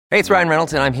Hey, it's Ryan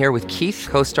Reynolds, and I'm here with Keith,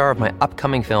 co-star of my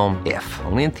upcoming film, If,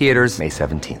 only in theaters May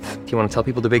 17th. Do you want to tell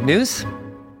people the big news?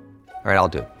 All right, I'll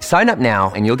do it. Sign up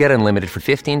now and you'll get unlimited for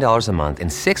 $15 a month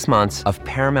and 6 months of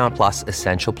Paramount Plus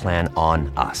Essential Plan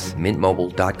on us.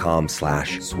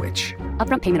 MintMobile.com/switch.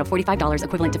 Upfront payment of $45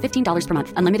 equivalent to $15 per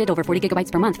month. Unlimited over 40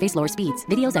 gigabytes per month. Face lower speeds.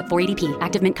 Videos at 480p.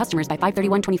 Active Mint customers by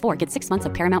 531.24 get 6 months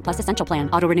of Paramount Plus Essential Plan.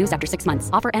 Auto renews after 6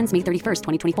 months. Offer ends May 31st,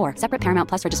 2024. Separate Paramount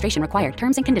Plus registration required.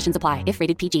 Terms and conditions apply if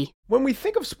rated PG. When we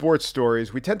think of sports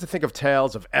stories, we tend to think of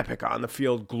tales of epic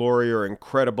on-the-field glory or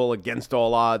incredible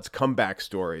against-all-odds comeback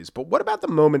stories. But what about the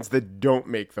moments that don't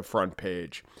make the front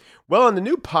page? Well, on the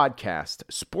new podcast,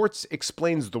 Sports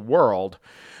Explains the World,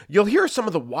 you'll hear some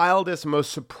of the wildest,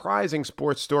 most surprising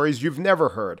sports stories you've never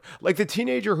heard, like the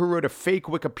teenager who wrote a fake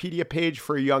Wikipedia page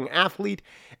for a young athlete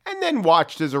and then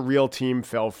watched as a real team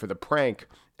fell for the prank.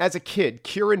 As a kid,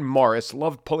 Kieran Morris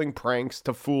loved pulling pranks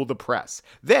to fool the press.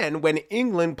 Then, when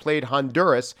England played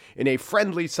Honduras in a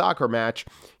friendly soccer match,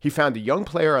 he found a young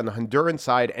player on the Honduran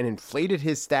side and inflated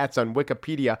his stats on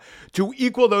Wikipedia to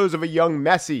equal those of a young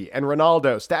Messi and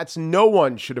Ronaldo, stats no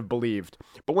one should have believed.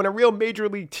 But when a real major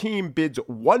league team bids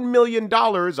 $1 million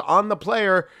on the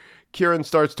player, Kieran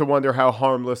starts to wonder how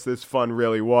harmless this fun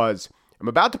really was. I'm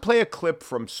about to play a clip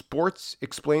from Sports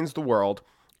Explains the World.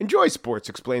 Enjoy Sports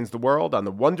Explains the World on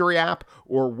the Wondery app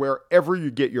or wherever you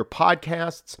get your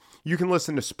podcasts. You can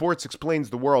listen to Sports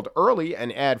Explains the World early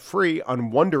and ad-free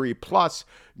on Wondery Plus.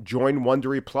 Join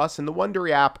Wondery Plus in the Wondery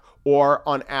app or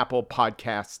on Apple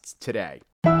Podcasts today.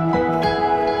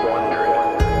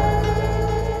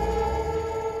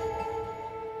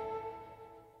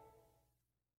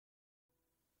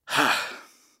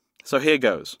 So here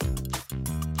goes.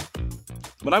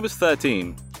 When I was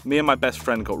 13, me and my best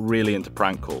friend got really into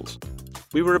prank calls.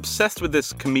 We were obsessed with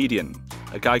this comedian,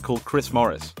 a guy called Chris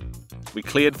Morris. We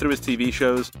cleared through his TV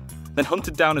shows, then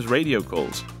hunted down his radio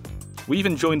calls. We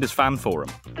even joined his fan forum.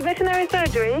 The veterinary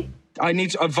surgery? I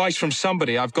need advice from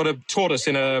somebody. I've got a tortoise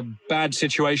in a bad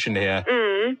situation here.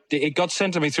 It got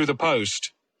sent to me through the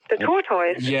post. The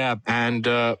tortoise? Yeah, and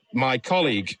my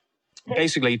colleague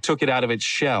basically took it out of its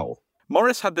shell.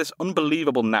 Morris had this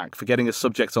unbelievable knack for getting his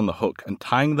subjects on the hook and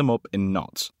tying them up in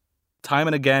knots. Time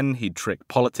and again, he'd trick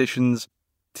politicians,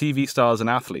 TV stars and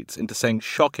athletes into saying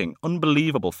shocking,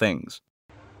 unbelievable things.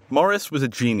 Morris was a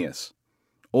genius.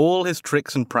 All his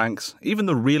tricks and pranks, even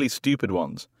the really stupid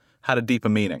ones, had a deeper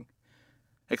meaning,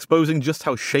 exposing just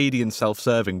how shady and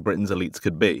self-serving Britain's elites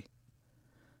could be.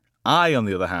 I, on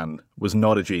the other hand, was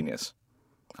not a genius.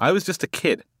 I was just a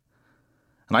kid,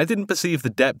 and I didn't perceive the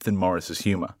depth in Morris's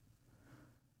humour.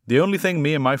 The only thing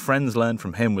me and my friends learned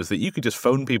from him was that you could just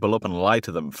phone people up and lie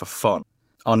to them for fun.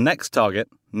 Our next target,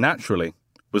 naturally,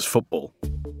 was football.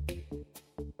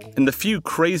 In the few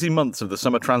crazy months of the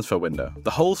summer transfer window,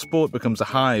 the whole sport becomes a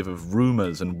hive of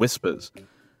rumours and whispers,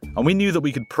 and we knew that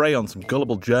we could prey on some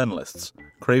gullible journalists,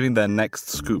 craving their next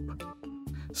scoop.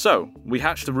 So, we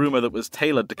hatched a rumour that was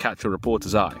tailored to catch a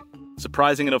reporter's eye,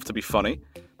 surprising enough to be funny,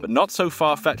 but not so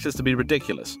far-fetched as to be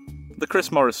ridiculous. The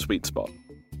Chris Morris sweet spot.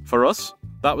 For us,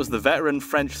 that was the veteran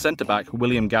French centre-back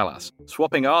William Gallas,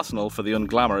 swapping Arsenal for the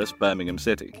unglamorous Birmingham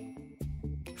City.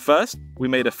 First, we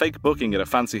made a fake booking at a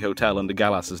fancy hotel under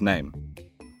Gallas's name.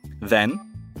 Then,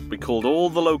 we called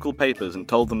all the local papers and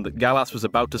told them that Gallas was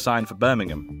about to sign for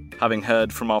Birmingham, having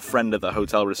heard from our friend at the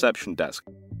hotel reception desk.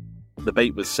 The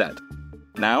bait was set.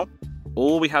 Now,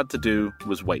 all we had to do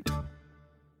was wait.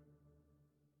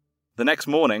 The next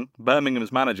morning,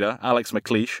 Birmingham's manager, Alex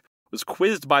McLeish, was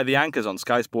quizzed by the anchors on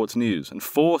Sky Sports News and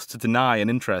forced to deny an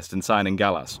interest in signing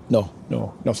Gallas. No,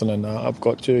 nothing in that. I've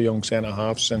got two young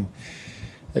centre-halves and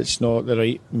it's not the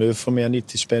right move for me. I need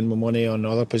to spend my money on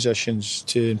other positions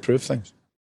to improve things.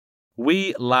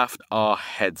 We laughed our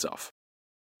heads off.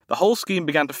 The whole scheme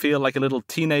began to feel like a little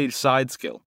teenage side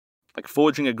skill, like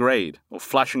forging a grade or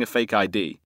flashing a fake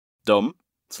ID. Dumb,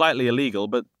 slightly illegal,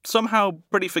 but somehow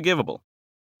pretty forgivable.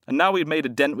 And now we'd made a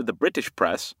dent with the British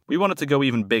press, we wanted to go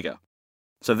even bigger.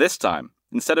 So this time,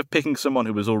 instead of picking someone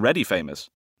who was already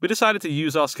famous, we decided to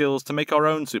use our skills to make our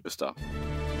own superstar.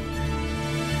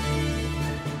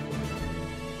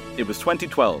 It was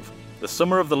 2012, the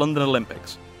summer of the London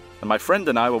Olympics, and my friend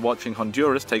and I were watching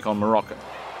Honduras take on Morocco.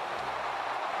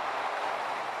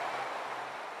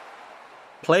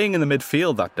 Playing in the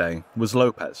midfield that day was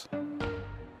Lopez.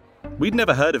 We'd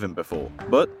never heard of him before,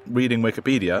 but reading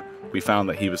Wikipedia, we found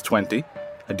that he was 20,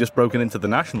 had just broken into the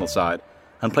national side,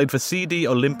 and played for CD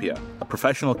Olimpia, a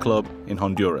professional club in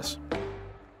Honduras.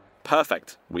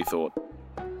 Perfect, we thought.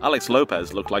 Alex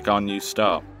Lopez looked like our new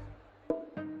star.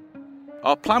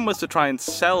 Our plan was to try and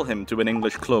sell him to an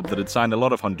English club that had signed a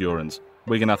lot of Hondurans,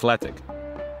 Wigan Athletic.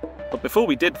 But before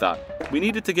we did that, we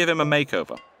needed to give him a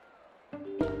makeover.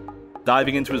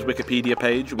 Diving into his Wikipedia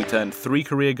page, we turned 3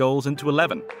 career goals into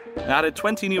 11 and added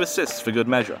 20 new assists for good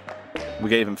measure. We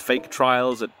gave him fake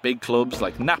trials at big clubs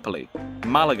like Napoli,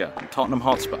 Malaga and Tottenham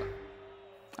Hotspur.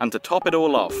 And to top it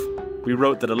all off, we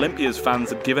wrote that Olympia's fans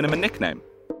had given him a nickname,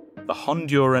 the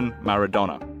Honduran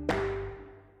Maradona.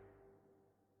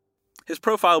 His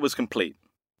profile was complete,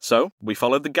 so we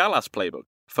followed the Gallas playbook,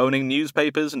 phoning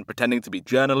newspapers and pretending to be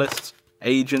journalists,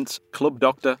 agents, club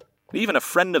doctor, and even a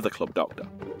friend of the club doctor.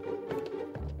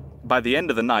 By the end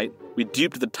of the night, we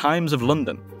duped the Times of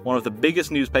London, one of the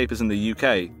biggest newspapers in the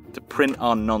UK, to print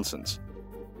our nonsense.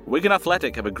 Wigan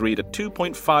Athletic have agreed a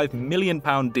 £2.5 million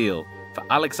deal for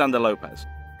Alexander Lopez.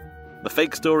 The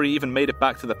fake story even made it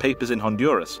back to the papers in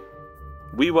Honduras.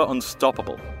 We were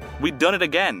unstoppable. We'd done it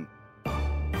again.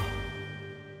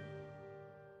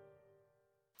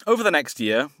 Over the next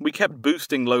year, we kept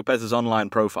boosting Lopez's online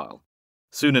profile.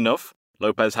 Soon enough,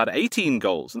 Lopez had 18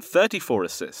 goals and 34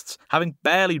 assists, having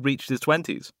barely reached his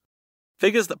 20s.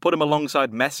 Figures that put him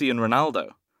alongside Messi and Ronaldo.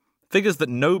 Figures that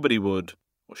nobody would,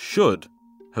 or should,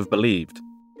 have believed.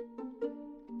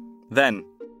 Then,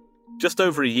 just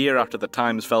over a year after the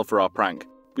Times fell for our prank,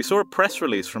 we saw a press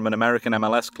release from an American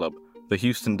MLS club, the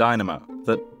Houston Dynamo,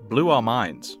 that blew our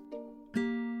minds.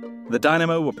 The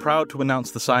Dynamo were proud to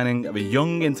announce the signing of a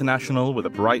young international with a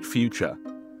bright future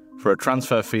for a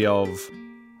transfer fee of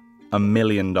 $1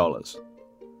 million.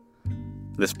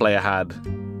 This player had,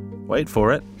 wait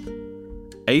for it,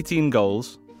 18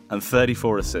 goals and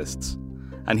 34 assists,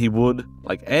 and he would,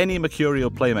 like any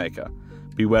mercurial playmaker,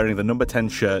 be wearing the number 10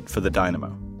 shirt for the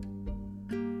Dynamo.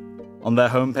 On their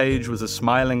homepage was a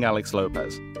smiling Alex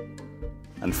Lopez,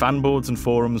 and fan boards and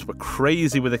forums were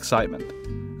crazy with excitement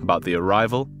about the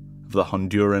arrival of the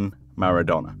Honduran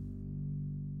Maradona.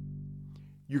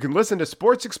 You can listen to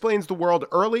Sports Explains the World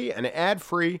early and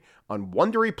ad-free on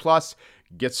Wondery Plus.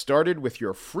 Get started with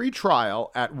your free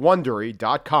trial at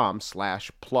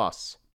Wondery.com/plus.